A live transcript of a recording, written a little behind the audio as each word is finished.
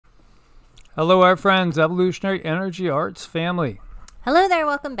Hello, our friends, Evolutionary Energy Arts family. Hello there,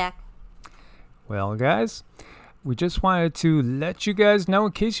 welcome back. Well, guys, we just wanted to let you guys know,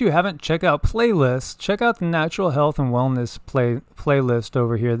 in case you haven't checked out playlists, check out the Natural Health and Wellness playlist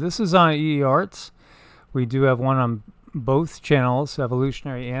over here. This is on EEARTS. We do have one on both channels,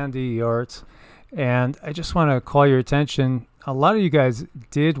 Evolutionary and EEARTS. And I just want to call your attention. A lot of you guys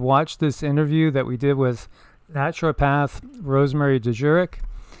did watch this interview that we did with naturopath Rosemary DeJuric,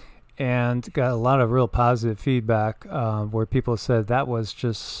 and got a lot of real positive feedback where people said that was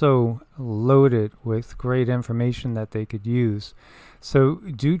just so loaded with great information that they could use. So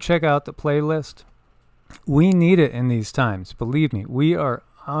do check out the playlist. We need it in these times. Believe me, we are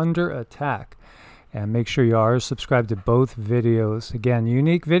under attack. And make sure you are subscribed to both videos. Again,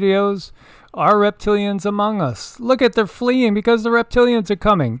 unique videos. Are reptilians among us? Look at, they're fleeing because the reptilians are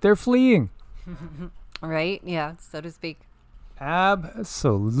coming. They're fleeing. Right? Yeah, so to speak.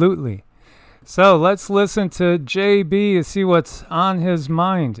 Absolutely. So let's listen to JB to see what's on his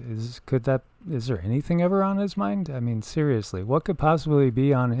mind. Is there anything ever on his mind? I mean, seriously, what could possibly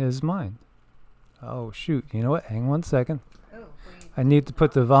be on his mind? Oh, shoot. You know what? Hang one second. I need to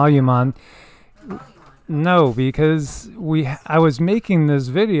put the volume on. No, because I was making this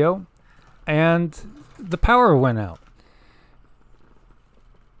video and the power went out.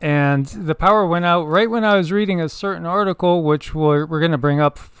 And the power went out right when I was reading a certain article, which we're going to bring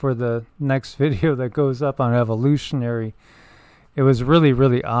up for the next video that goes up on Evolutionary. It was really,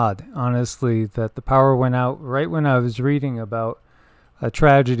 really odd, honestly, that the power went out right when I was reading about a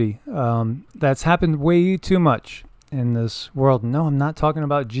tragedy that's happened way too much in this world. No, I'm not talking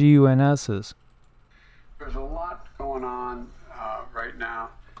about GUNSs. There's a lot going on right now,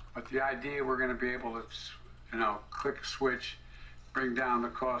 but the idea we're going to be able to, click a switch, bring down the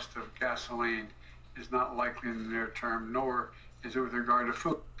cost of gasoline is not likely in the near term, nor is it with regard to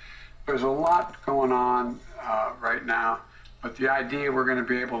food. There's a lot going on right now, but the idea we're going to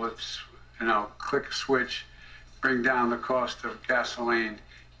be able to, click a switch, bring down the cost of gasoline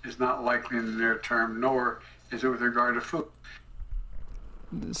is not likely in the near term, nor is it with regard to food.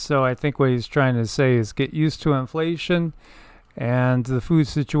 So I think what he's trying to say is get used to inflation, and the food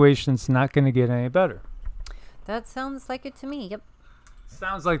situation's not going to get any better. That sounds like it to me, yep.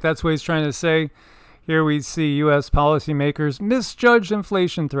 Sounds like that's what he's trying to say. Here we see U.S. policymakers misjudged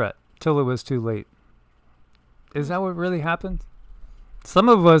inflation threat till it was too late. Is that what really happened? Some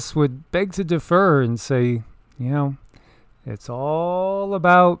of us would beg to defer and say, it's all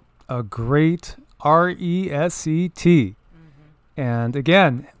about a great RESET. And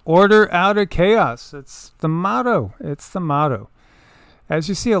again, order out of chaos. It's the motto. It's the motto. As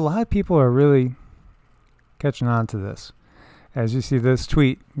you see, a lot of people are really catching on to this. As you see this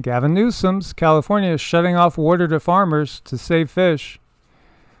tweet, Gavin Newsom's California is shutting off water to farmers to save fish.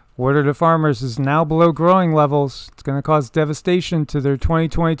 Water to farmers is now below growing levels. It's going to cause devastation to their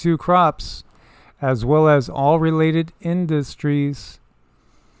 2022 crops, as well as all related industries.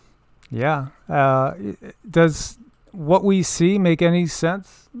 Yeah. Does what we see make any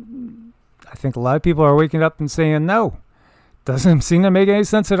sense? I think a lot of people are waking up and saying no. Doesn't seem to make any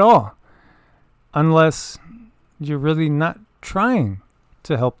sense at all. Unless you're really not trying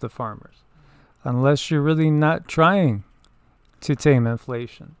to help the farmers. Unless you're really not trying to tame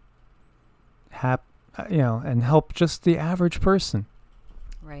inflation. And help just the average person.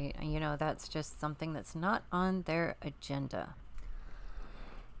 Right. That's just something that's not on their agenda.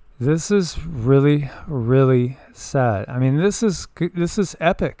 This is really, really sad. I mean, this is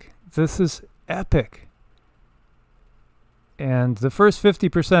epic. This is epic. And the first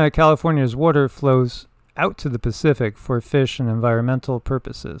 50% of California's water flows out to the Pacific for fish and environmental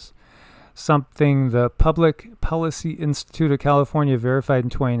purposes, something the Public Policy Institute of California verified in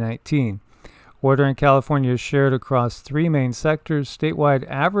 2019. Water in California is shared across three main sectors. Statewide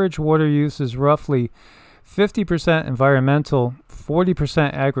average water use is roughly 50% environmental,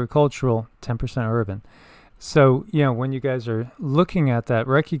 40% agricultural, 10% urban. So, when you guys are looking at that,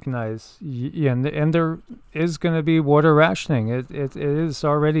 recognize, and there is going to be water rationing. It is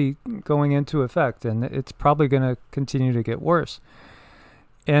already going into effect, and it's probably going to continue to get worse.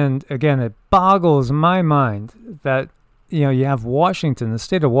 And again, it boggles my mind that, you have Washington, the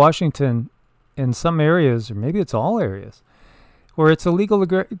state of Washington, in some areas, or maybe it's all areas, where it's illegal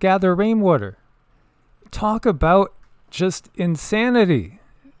to gather rainwater. Talk about just insanity.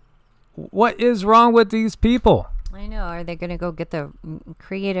 What is wrong with these people? I know. Are they going to go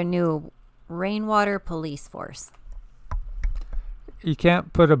create a new rainwater police force? You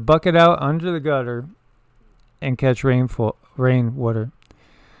can't put a bucket out under the gutter and catch rainwater.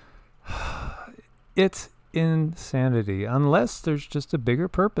 It's insanity unless there's just a bigger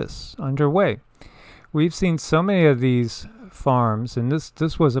purpose underway. We've seen so many of these farms, and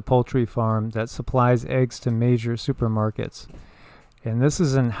this was a poultry farm that supplies eggs to major supermarkets. And this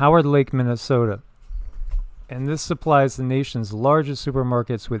is in Howard Lake, Minnesota. And this supplies the nation's largest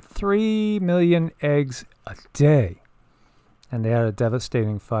supermarkets with 3 million eggs a day. And they had a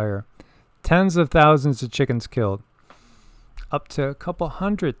devastating fire. Tens of thousands of chickens killed. Up to a couple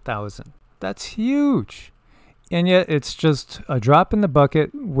 100,000. That's huge. And yet it's just a drop in the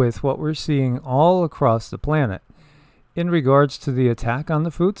bucket with what we're seeing all across the planet in regards to the attack on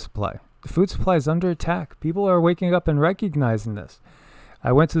the food supply. The food supply is under attack. People are waking up and recognizing this.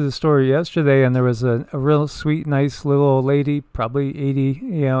 I went to the store yesterday, and there was a real sweet, nice little old lady, probably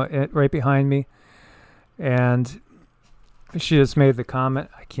 80, right behind me. And she just made the comment,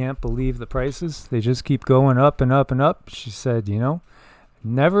 I can't believe the prices. They just keep going up and up and up. She said,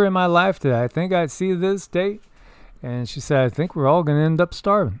 never in my life did I think I'd see this date. And she said, I think we're all going to end up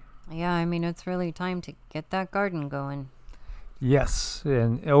starving. Yeah, I mean, it's really time to get that garden going. Yes.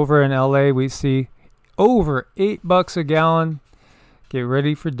 And over in LA, we see over $8 a gallon. Get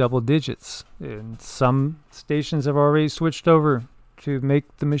ready for double digits. And some stations have already switched over to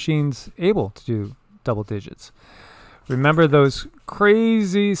make the machines able to do double digits. Remember those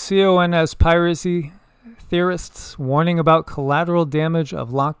crazy CONS piracy theorists warning about collateral damage of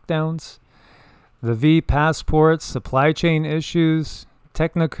lockdowns? The V passports, supply chain issues,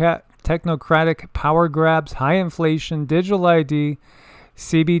 technocratic power grabs, high inflation, digital ID,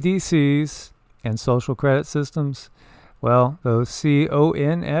 CBDCs, and social credit systems. Well, those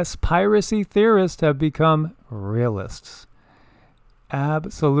CONS piracy theorists have become realists.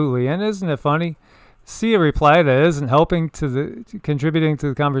 Absolutely. And isn't it funny? See a reply that isn't helping contributing to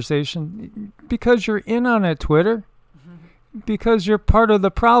the conversation because you're in on it, Twitter. Because you're part of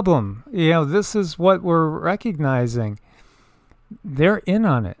the problem. This is what we're recognizing. They're in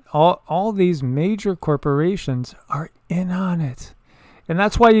on it. All these major corporations are in on it. And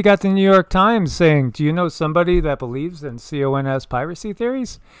that's why you got the New York Times saying, do you know somebody that believes in CONS piracy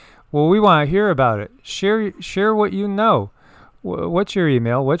theories? Well, we want to hear about it. Share what you know. What's your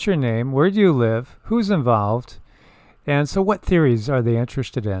email? What's your name? Where do you live? Who's involved? And so what theories are they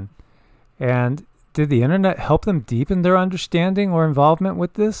interested in? And did the internet help them deepen their understanding or involvement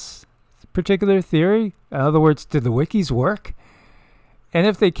with this particular theory? In other words, did the wikis work? And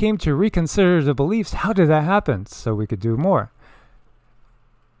if they came to reconsider the beliefs, how did that happen? So we could do more.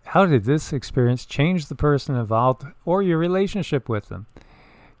 How did this experience change the person involved or your relationship with them?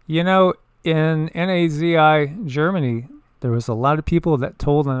 In NAZI, Germany, there was a lot of people that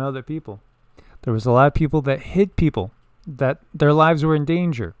told on other people. There was a lot of people that hid people, that their lives were in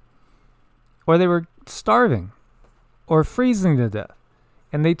danger, or they were starving, or freezing to death.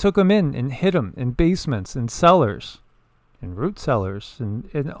 And they took them in and hid them in basements, in cellars, in root cellars,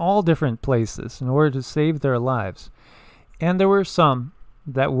 in all different places in order to save their lives. And there were some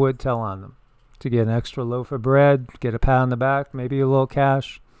that would tell on them to get an extra loaf of bread, get a pat on the back, maybe a little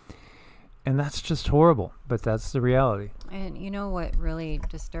cash. And that's just horrible, but that's the reality. And what really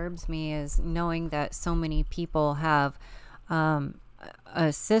disturbs me is knowing that so many people have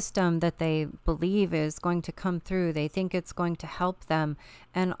a system that they believe is going to come through. They think it's going to help them.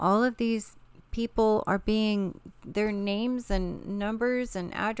 And all of these people are their names and numbers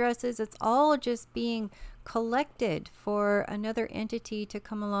and addresses, it's all just being collected for another entity to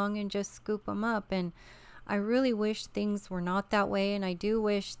come along and just scoop them up. And I really wish things were not that way. And I do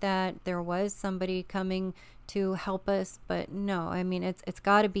wish that there was somebody coming to help us. But no, I mean, it's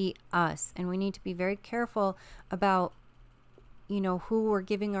got to be us. And we need to be very careful about who we're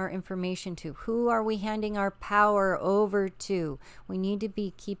giving our information to. Who are we handing our power over to? We need to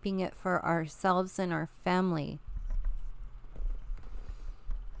be keeping it for ourselves and our family.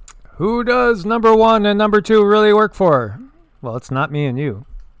 Who does number 1 and number 2 really work for? Well, it's not me and you.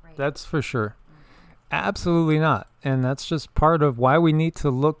 Right. That's for sure. Absolutely not. And that's just part of why we need to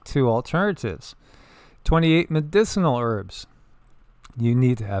look to alternatives. 28 medicinal herbs you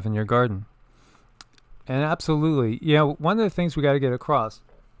need to have in your garden. And absolutely, one of the things we got to get across,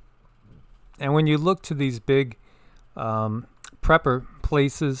 and when you look to these big prepper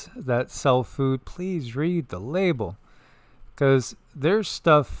places that sell food, please read the label, because there's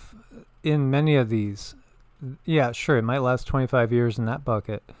stuff in many of these. Yeah, sure, it might last 25 years in that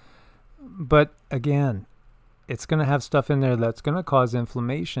bucket, but again, it's going to have stuff in there that's going to cause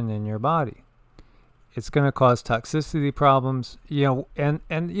inflammation in your body. It's going to cause toxicity problems,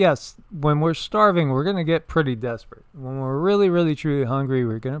 and yes, when we're starving, we're going to get pretty desperate. When we're really, really, truly hungry,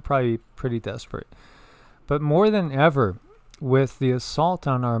 we're going to probably be pretty desperate. But more than ever, with the assault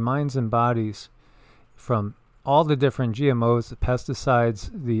on our minds and bodies from all the different GMOs, the pesticides,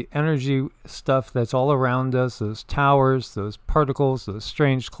 the energy stuff that's all around us, those towers, those particles, those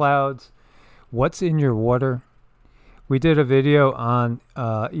strange clouds, what's in your water. We did a video on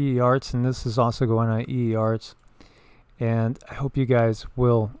EEARTS, and this is also going on EEARTS, and I hope you guys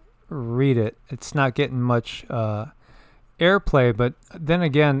will read it. It's not getting much airplay, but then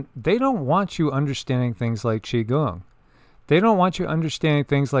again, they don't want you understanding things like Qigong. They don't want you understanding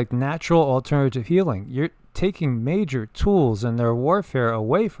things like natural alternative healing. You're taking major tools in their warfare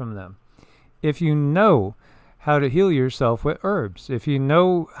away from them. If you know how to heal yourself with herbs, if you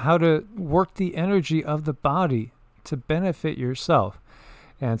know how to work the energy of the body to benefit yourself.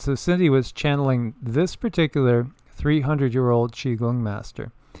 And so Cindy was channeling this particular 300-year-old Qigong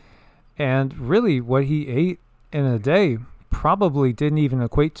master. And really what he ate in a day probably didn't even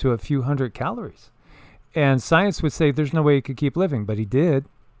equate to a few hundred calories. And science would say there's no way he could keep living, but he did.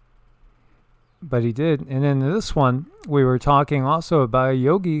 But he did. And in this one, we were talking also about a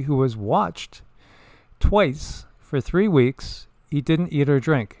yogi who was watched twice for 3 weeks. He didn't eat or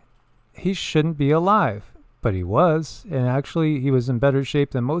drink. He shouldn't be alive, but he was. And actually, he was in better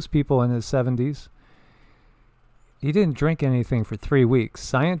shape than most people in his 70s. He didn't drink anything for 3 weeks.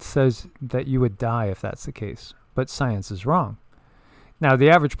 Science says that you would die if that's the case, but science is wrong. Now,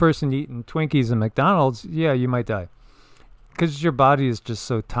 the average person eating Twinkies and McDonald's, yeah, you might die, because your body is just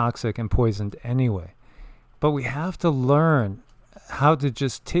so toxic and poisoned anyway. But we have to learn how to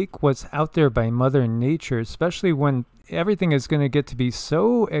just take what's out there by Mother Nature, especially when everything is going to get to be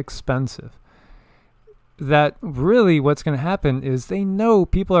so expensive that really what's going to happen is they know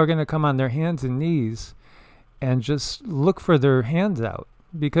people are going to come on their hands and knees and just look for their hands out.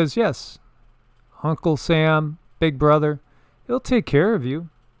 Because yes, Uncle Sam, Big Brother, he'll take care of you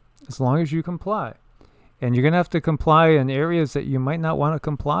as long as you comply. And you're going to have to comply in areas that you might not want to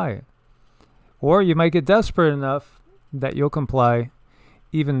comply. Or you might get desperate enough that you'll comply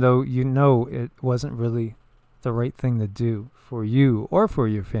even though you know it wasn't really the right thing to do for you or for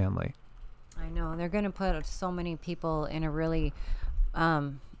your family. I know. They're going to put so many people in a really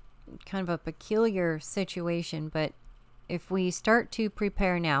kind of a peculiar situation. But if we start to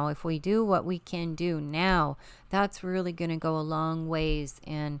prepare now, if we do what we can do now, that's really going to go a long ways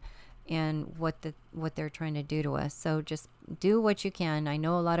in what they're trying to do to us. So just do what you can. I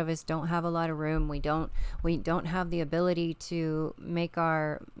know a lot of us don't have a lot of room. We don't have the ability to make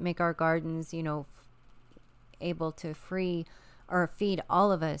our gardens, you know, able to free or feed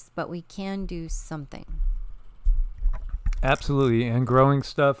all of us, but we can do something. Absolutely. And growing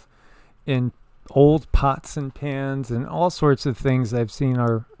stuff in old pots and pans and all sorts of things. I've seen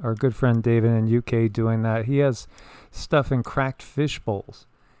our good friend David in UK doing that. He has stuff in cracked fish bowls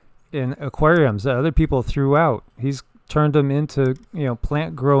in aquariums that other people threw out. He's turned them into, you know,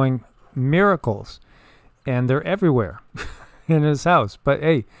 plant growing miracles, and they're everywhere in his house. But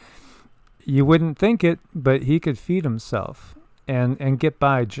hey, you wouldn't think it, but he could feed himself and get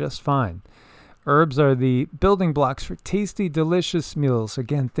by just fine. Herbs are the building blocks for tasty, delicious meals.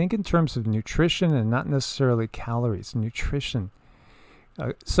 Again, think in terms of nutrition and not necessarily calories. Nutrition.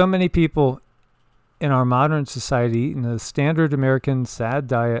 So many people in our modern society, eating the standard American sad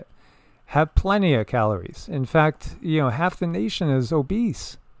diet, have plenty of calories. In fact, you know, half the nation is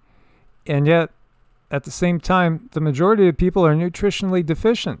obese. And yet, at the same time, the majority of people are nutritionally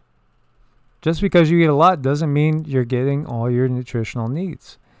deficient. Just because you eat a lot doesn't mean you're getting all your nutritional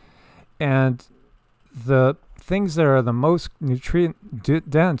needs. And the things that are the most nutrient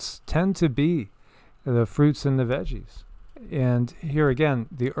dense tend to be the fruits and the veggies. And here again,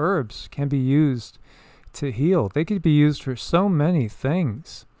 the herbs can be used to heal. They could be used for so many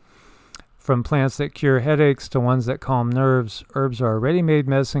things. From plants that cure headaches to ones that calm nerves, herbs are a ready-made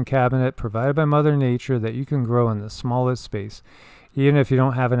medicine cabinet provided by Mother Nature that you can grow in the smallest space, even if you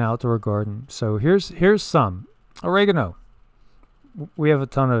don't have an outdoor garden. So here's some. Oregano. We have a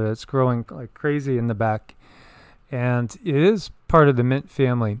ton of it. It's growing like crazy in the back. And it is part of the mint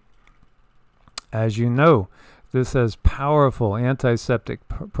family. As you know, this has powerful antiseptic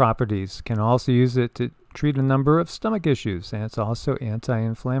properties. Can also use it to treat a number of stomach issues. And it's also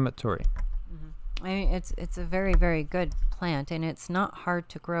anti-inflammatory. I mean, it's a very, very good plant, and it's not hard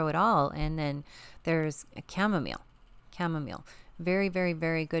to grow at all. And then there's a chamomile. Very, very,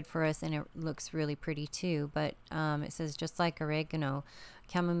 very good for us, and it looks really pretty too. But it says just like oregano,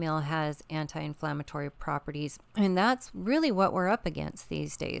 chamomile has anti-inflammatory properties, and that's really what we're up against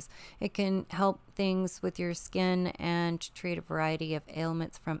these days. It can help things with your skin and treat a variety of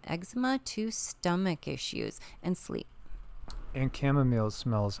ailments from eczema to stomach issues and sleep. And chamomile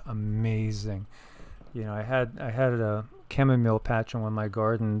smells amazing. You know, I had a chamomile patch in one of my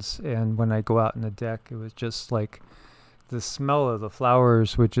gardens, and when I go out in the deck, it was just like the smell of the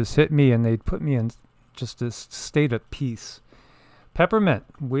flowers would just hit me, and they'd put me in just this state of peace. Peppermint,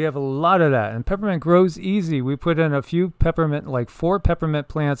 we have a lot of that, and peppermint grows easy. We put in a few peppermint, like 4 peppermint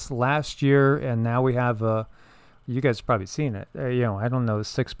plants last year, and now we have you guys have probably seen it. You know, I don't know,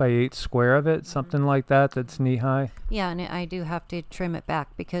 6x8 square of it, something like that. That's knee high. Yeah, and I do have to trim it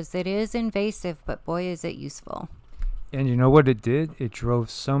back because it is invasive, but boy, is it useful. And you know what it did? It drove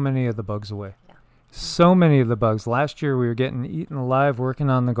so many of the bugs away. Yeah. So many of the bugs. Last year we were getting eaten alive working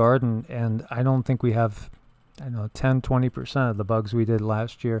on the garden, and I don't think we have, 10-20% of the bugs we did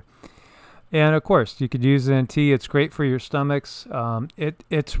last year. And of course, you could use it in tea. It's great for your stomachs.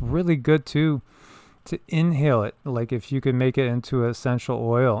 It's really good too to inhale it. Like if you could make it into essential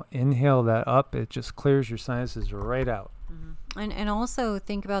oil, inhale that up, it just clears your sinuses right out. And also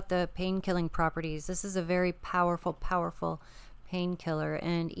think about the pain-killing properties. This is a very powerful painkiller.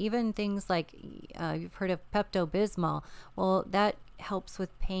 And even things like, you've heard of Pepto-Bismol. Well, that helps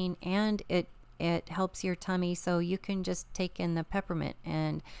with pain, and it helps your tummy. So you can just take in the peppermint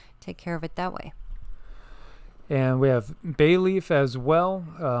and take care of it that way. And we have bay leaf as well.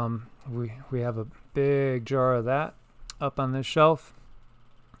 We have a big jar of that up on this shelf.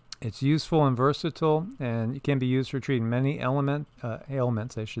 It's useful and versatile, and it can be used for treating many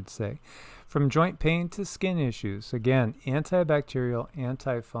ailments, I should say, from joint pain to skin issues. Again, antibacterial,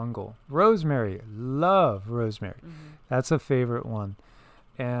 antifungal. Rosemary, love rosemary. That's a favorite one.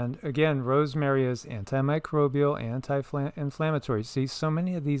 And again, rosemary is antimicrobial, anti-inflammatory. See, so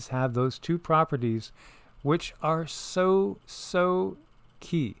many of these have those two properties, which are so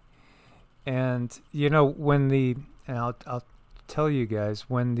key. And I'll tell you guys,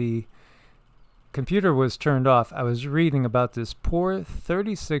 when the computer was turned off, I was reading about this poor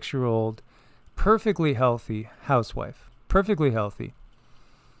 36-year-old, perfectly healthy housewife, perfectly healthy,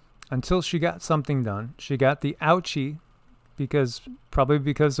 until she got something done. She got the ouchie, probably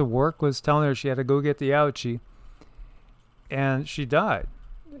because the work was telling her she had to go get the ouchie, and she died.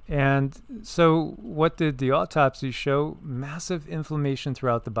 And so what did the autopsy show? Massive inflammation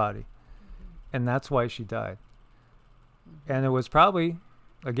throughout the body. And that's why she died. And it was probably,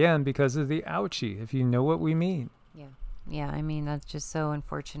 again, because of the ouchie, if you know what we mean. Yeah, I mean, that's just so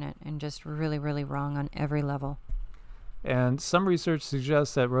unfortunate and just really, really wrong on every level. And some research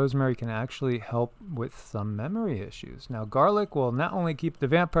suggests that rosemary can actually help with some memory issues. Now, garlic will not only keep the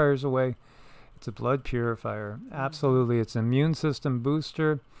vampires away, it's a blood purifier. Absolutely. It's an immune system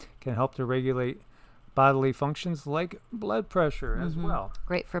booster, can help to regulate bodily functions like blood pressure as well.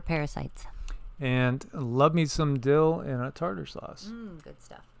 Great for parasites. And love me some dill in a tartar sauce. Good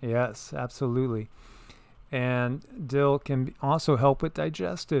stuff. Yes, absolutely. And dill can also help with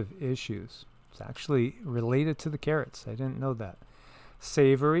digestive issues. It's actually related to the carrots. I didn't know that.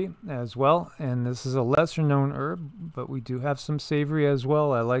 Savory as well. And this is a lesser known herb, but we do have some savory as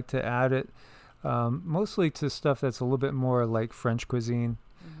well. I like to add it mostly to stuff that's a little bit more like French cuisine.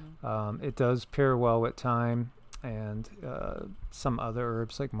 It does pair well with thyme and some other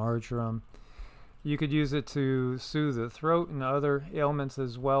herbs like marjoram. You could use it to soothe the throat and other ailments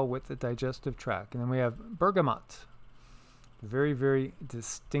as well with the digestive tract. And then we have bergamot. Very, very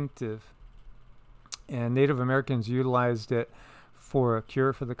distinctive. And Native Americans utilized it for a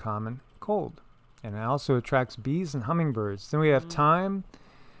cure for the common cold. And it also attracts bees and hummingbirds. Then we have thyme,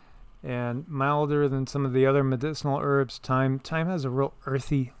 and milder than some of the other medicinal herbs. Thyme has a real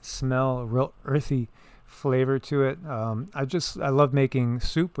earthy smell, a real earthy flavor to it. I love making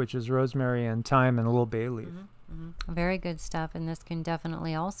soup, which is rosemary and thyme and a little bay leaf. Very good stuff. And this can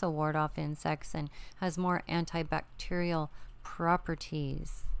definitely also ward off insects and has more antibacterial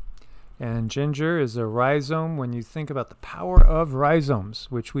properties. And ginger is a rhizome. When you think about the power of rhizomes,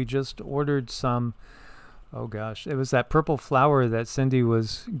 which we just ordered some, oh gosh, it was that purple flower that Cindy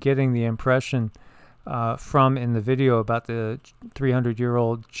was getting the impression from in the video about the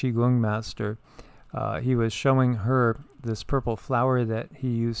 300-year-old Qigong master. He was showing her this purple flower that he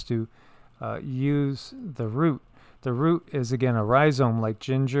used to use the root. The root is, again, a rhizome like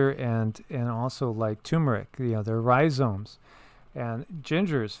ginger and also like turmeric. They're rhizomes. And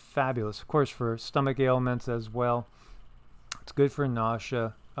ginger is fabulous, of course, for stomach ailments as well. It's good for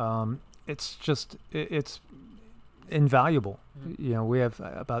nausea. It's invaluable. We have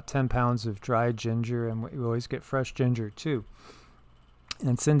about 10 pounds of dried ginger, and we always get fresh ginger too.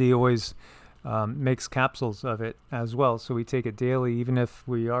 And Cindy always makes capsules of it as well, so we take it daily, even if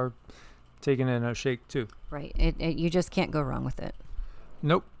we are taking it in a shake too. Right. You just can't go wrong with it.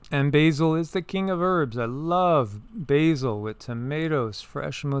 Nope. And basil is the king of herbs. I love basil with tomatoes,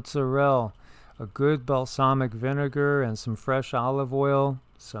 fresh mozzarella, a good balsamic vinegar and some fresh olive oil,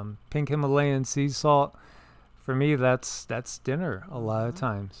 some pink Himalayan sea salt. For me, that's dinner a lot of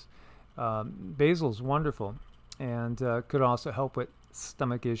times. Basil's wonderful, and could also help with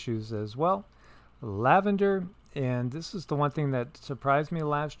stomach issues as well. Lavender, and this is the one thing that surprised me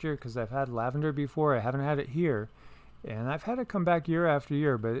last year, because I've had lavender before. I haven't had it here, and I've had it come back year after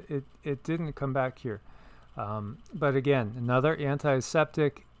year, but it didn't come back here. But again, another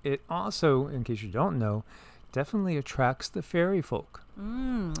antiseptic. It also, in case you don't know, definitely attracts the fairy folk.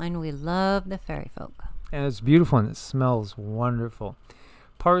 And we love the fairy folk. And it's beautiful, and it smells wonderful.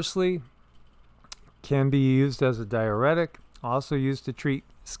 Parsley can be used as a diuretic, also used to treat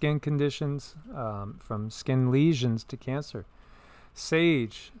skin conditions, from skin lesions to cancer.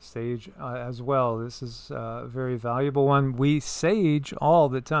 Sage as well. This is a very valuable one. We sage all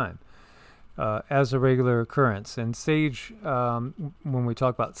the time as a regular occurrence. And sage, when we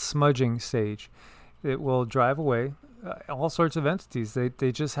talk about smudging sage, it will drive away all sorts of entities.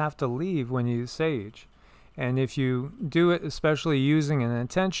 They just have to leave when you use sage. And if you do it, especially using an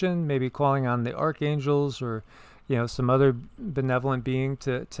intention, maybe calling on the archangels or some other benevolent being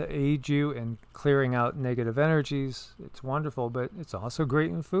to aid you in clearing out negative energies, it's wonderful. But it's also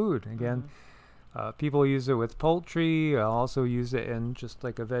great in food. Again, people use it with poultry. Also use it in just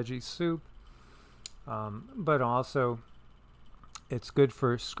like a veggie soup. But also, it's good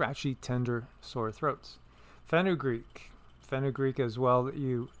for scratchy, tender, sore throats. Fenugreek as well.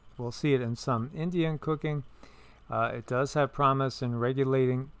 You will see it in some Indian cooking. It does have promise in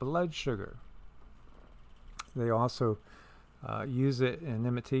regulating blood sugar. They also use it in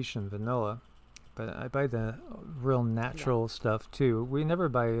imitation vanilla, but I buy the real natural stuff too. We never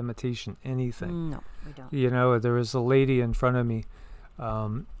buy imitation anything. No, we don't. There was a lady in front of me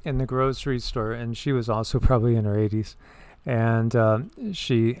in the grocery store, and she was also probably in her 80s, and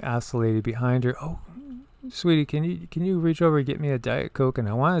she asked the lady behind her, "Oh, sweetie, can you reach over and get me a Diet Coke?" And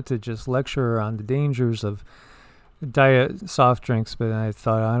I wanted to just lecture her on the dangers of diet soft drinks, but I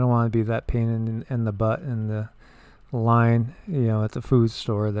thought I don't want to be that pain in the butt in the line, at the food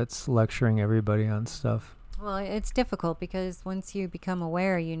store that's lecturing everybody on stuff. Well, it's difficult because once you become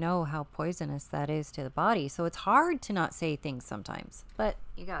aware, you know how poisonous that is to the body. So it's hard to not say things sometimes, but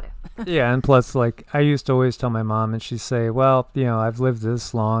you got to. Yeah, and plus, like, I used to always tell my mom, and she'd say, well, I've lived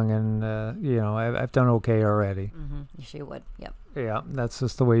this long, and, I've done okay already. Mm-hmm. She would, yep. Yeah, that's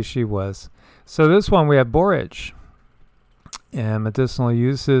just the way she was. So this one, we have borage. And medicinal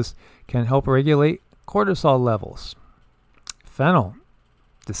uses can help regulate cortisol levels. Fennel,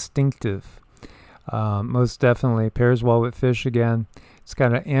 distinctive. Most definitely pairs well with fish again. It's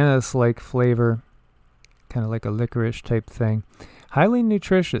got an anise-like flavor, kind of like a licorice type thing. Highly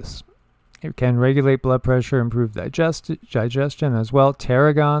nutritious. It can regulate blood pressure, improve digestion as well.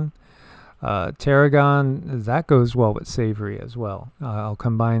 Tarragon. Tarragon, that goes well with savory as well. I'll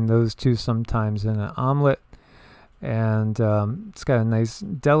combine those two sometimes in an omelet. And it's got a nice,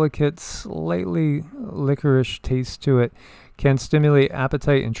 delicate, slightly licorice taste to it. Can stimulate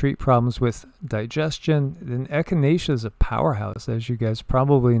appetite and treat problems with digestion. Then echinacea is a powerhouse, as you guys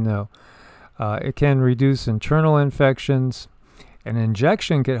probably know. It can reduce internal infections. An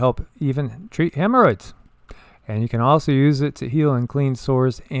injection can help even treat hemorrhoids. And you can also use it to heal and clean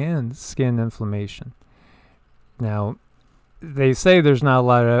sores and skin inflammation. Now, they say there's not a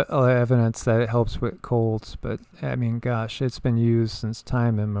lot of evidence that it helps with colds, but I mean, gosh, it's been used since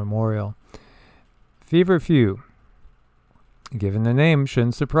time immemorial. Feverfew, given the name,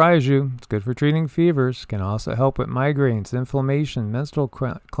 shouldn't surprise you. It's good for treating fevers. Can also help with migraines, inflammation, menstrual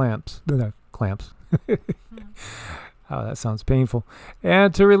clamps. Oh, that sounds painful.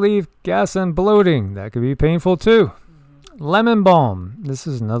 And to relieve gas and bloating. That could be painful too. Lemon balm. This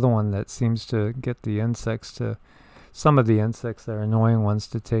is another one that seems to get the insects to... Some of the insects that are annoying ones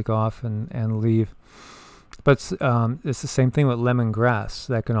to take off and leave. But it's the same thing with lemongrass.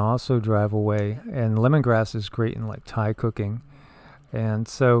 That can also drive away. And lemongrass is great in like Thai cooking. And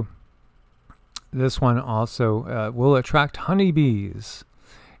so this one also will attract honeybees.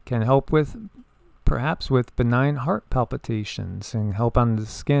 Can help with, perhaps with benign heart palpitations and help on the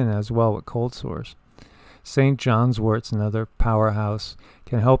skin as well with cold sores. St. John's wort's another powerhouse.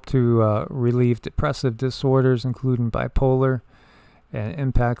 Can help to relieve depressive disorders, including bipolar, and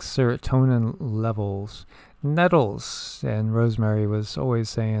impacts serotonin levels. Nettles, and Rosemary was always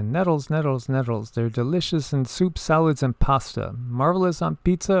saying, nettles, nettles, nettles. They're delicious in soup, salads, and pasta. Marvelous on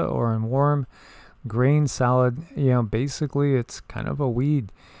pizza or in warm grain salad. Basically it's kind of a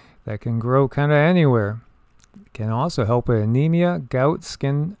weed that can grow kind of anywhere. Can also help with anemia, gout,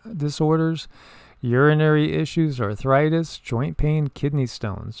 skin disorders, urinary issues, arthritis, joint pain, kidney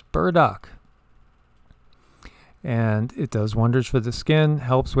stones. Burdock. And it does wonders for the skin,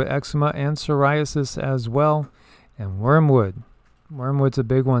 helps with eczema and psoriasis as well. And wormwood. Wormwood's a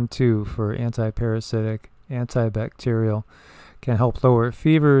big one too for anti-parasitic, antibacterial. Can help lower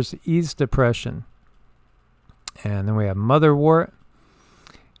fevers, ease depression. And then we have motherwort.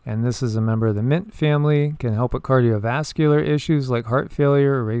 And this is a member of the mint family. Can help with cardiovascular issues like heart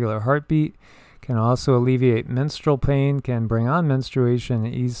failure, irregular heartbeat. Can also alleviate menstrual pain. Can bring on menstruation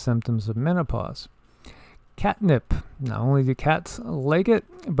and ease symptoms of menopause. Catnip. Not only do cats like it,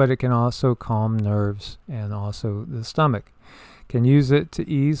 but it can also calm nerves and also the stomach. Can use it to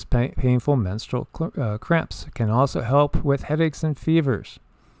ease painful menstrual cramps. Can also help with headaches and fevers.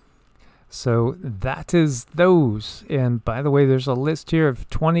 So that is those. And by the way, there's a list here of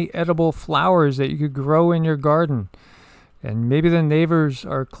 20 edible flowers that you could grow in your garden. And maybe the neighbors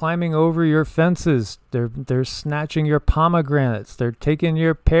are climbing over your fences. They're snatching your pomegranates. They're taking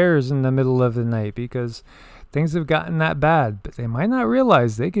your pears in the middle of the night because things have gotten that bad. But they might not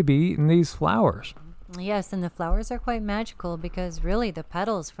realize they could be eating these flowers. Yes, and the flowers are quite magical because really the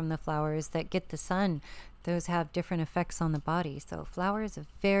petals from the flowers that get the sun, those have different effects on the body. So flowers are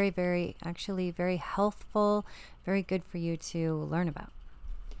very healthful, very good for you to learn about.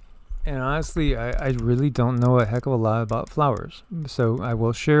 And honestly, I really don't know a heck of a lot about flowers. So I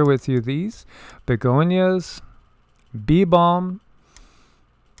will share with you these. Begonias, bee balm,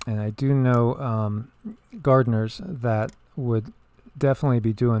 and I do know gardeners that would definitely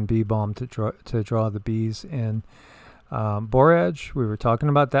be doing bee balm to draw the bees in. Borage, we were talking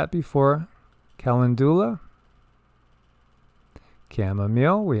about that before. Calendula.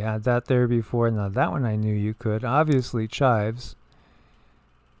 Chamomile, we had that there before. Now that one I knew you could. Obviously chives.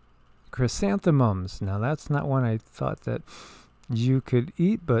 Chrysanthemums. Now that's not one I thought that you could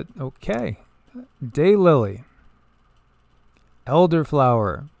eat, but okay. Daylily.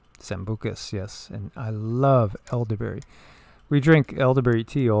 Elderflower. Sambucus, yes. And I love elderberry. We drink elderberry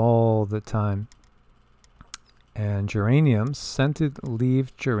tea all the time. And geraniums, scented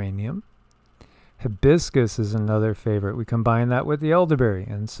leaf geranium. Hibiscus is another favorite. We combine that with the elderberry.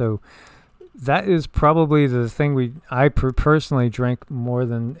 And so that is probably the thing I personally drink more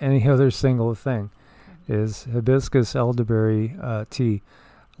than any other single thing is hibiscus elderberry tea.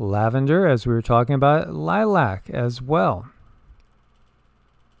 Lavender, as we were talking about, lilac as well.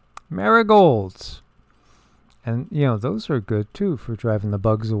 Marigolds. And, you know, those are good too for driving the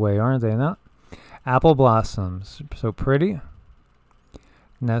bugs away, aren't they not? Apple blossoms, so pretty.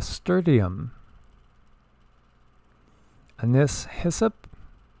 Nasturtium. Anise hyssop.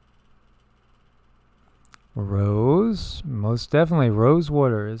 Rose, most definitely rose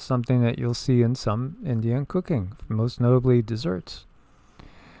water is something that you'll see in some Indian cooking, most notably desserts.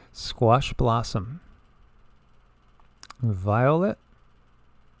 Squash blossom. Violet.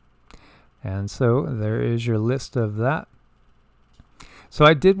 And so there is your list of that. So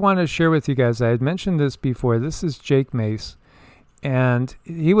I did want to share with you guys, I had mentioned this before, this is Jake MACE, and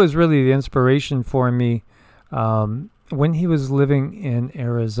he was really the inspiration for me when he was living in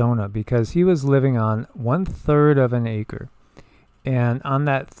Arizona, because he was living on 1/3 of an acre. And on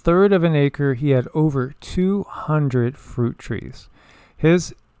that 1/3 of an acre, he had over 200 fruit trees.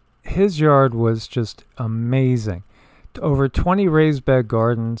 His yard was just amazing. Over 20 raised bed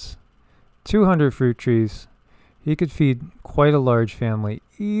gardens, 200 fruit trees. He could feed quite a large family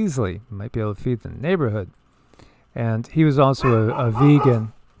easily. Might be able to feed the neighborhood. And he was also a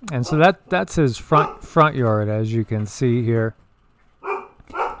vegan. And so that's his front yard, as you can see here.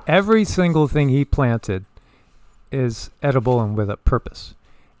 Every single thing he planted is edible and with a purpose.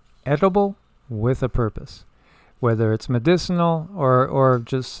 Edible with a purpose. Whether it's medicinal or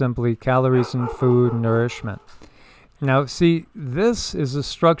just simply calories and food, nourishment. Now, see, this is a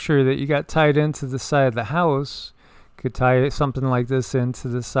structure that you got tied into the side of the house. Could tie something like this into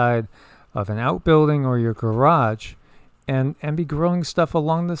the side of an outbuilding or your garage. And be growing stuff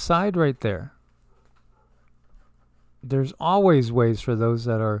along the side right there. There's always ways for those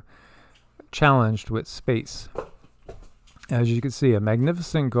that are challenged with space. As you can see, a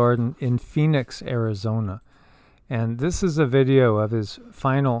magnificent garden in Phoenix, Arizona. And this is a video of his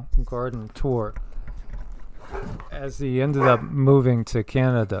final garden tour as he ended up moving to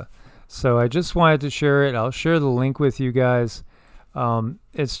Canada. So I just wanted to share it. I'll share the link with you guys.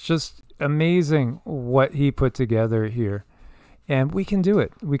 It's just amazing what he put together here, and we can do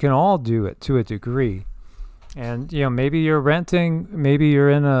it. We can all do it to a degree. And you know, maybe you're renting, maybe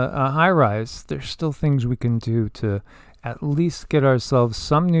you're in a high-rise. There's still things we can do to at least get ourselves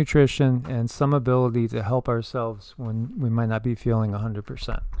some nutrition and some ability to help ourselves when we might not be feeling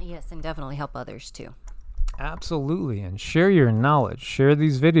 100%. Yes, and definitely help others too. Absolutely, and share your knowledge. Share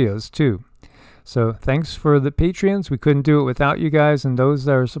these videos too. So thanks for the Patreons. We couldn't do it without you guys, and those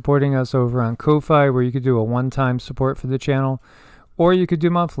that are supporting us over on Ko-Fi, where you could do a one-time support for the channel, or you could do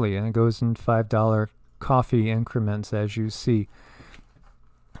monthly, and it goes in $5 coffee increments as you see.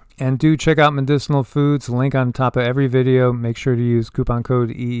 And do check out Medicinal Foods, link on top of every video. Make sure to use coupon code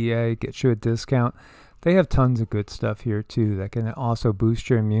EEA, get you a discount. They have tons of good stuff here too that can also boost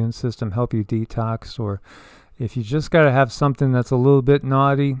your immune system, help you detox, or if you just got to have something that's a little bit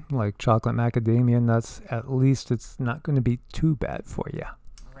naughty, like chocolate macadamia nuts, at least it's not going to be too bad for you.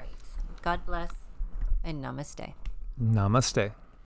 Right. God bless and namaste. Namaste.